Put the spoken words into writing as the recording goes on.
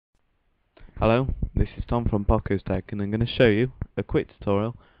Hello, this is Tom from Poco's Tech, and I'm going to show you a quick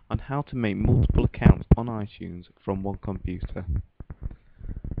tutorial on how to make multiple accounts on iTunes from one computer.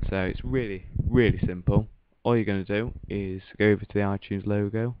 So it's really simple. All you're going to do is go over to the iTunes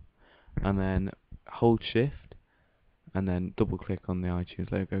logo and then hold shift and then double click on the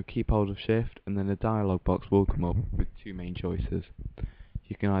iTunes logo. Keep hold of shift and then a dialog box will come up with two main choices.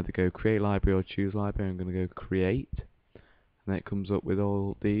 You can either go create library or choose library. I'm going to go create. And it comes up with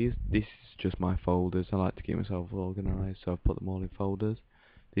all these. This is just my folders. I like to keep myself organised, so I've put them all in folders.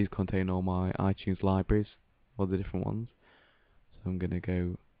 These contain all my iTunes libraries, all the different ones. So I'm going to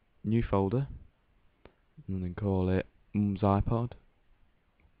go new folder and then call it Mum's iPod.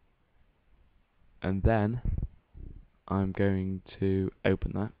 And then I'm going to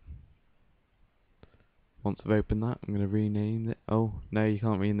open that. Once I've opened that, I'm going to rename it. Oh, no, you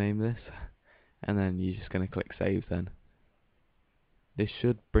can't rename this. And then you're just going to click save then. This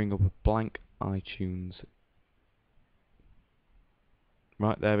should bring up a blank iTunes.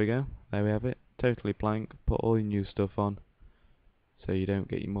 Right, there we go. There we have it. Totally blank. Put all your new stuff on so you don't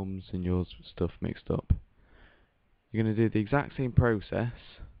get your mum's and yours stuff mixed up. You're going to do the exact same process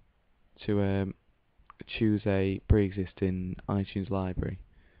to choose a pre-existing iTunes library.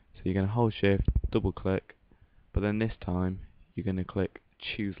 So you're going to hold shift, double click, but then this time you're going to click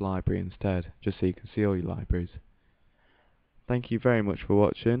choose library instead, just so you can see all your libraries. Thank you very much for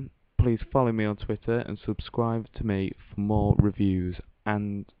watching. Please follow me on Twitter and subscribe to me for more reviews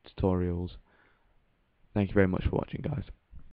and tutorials. Thank you very much for watching, guys.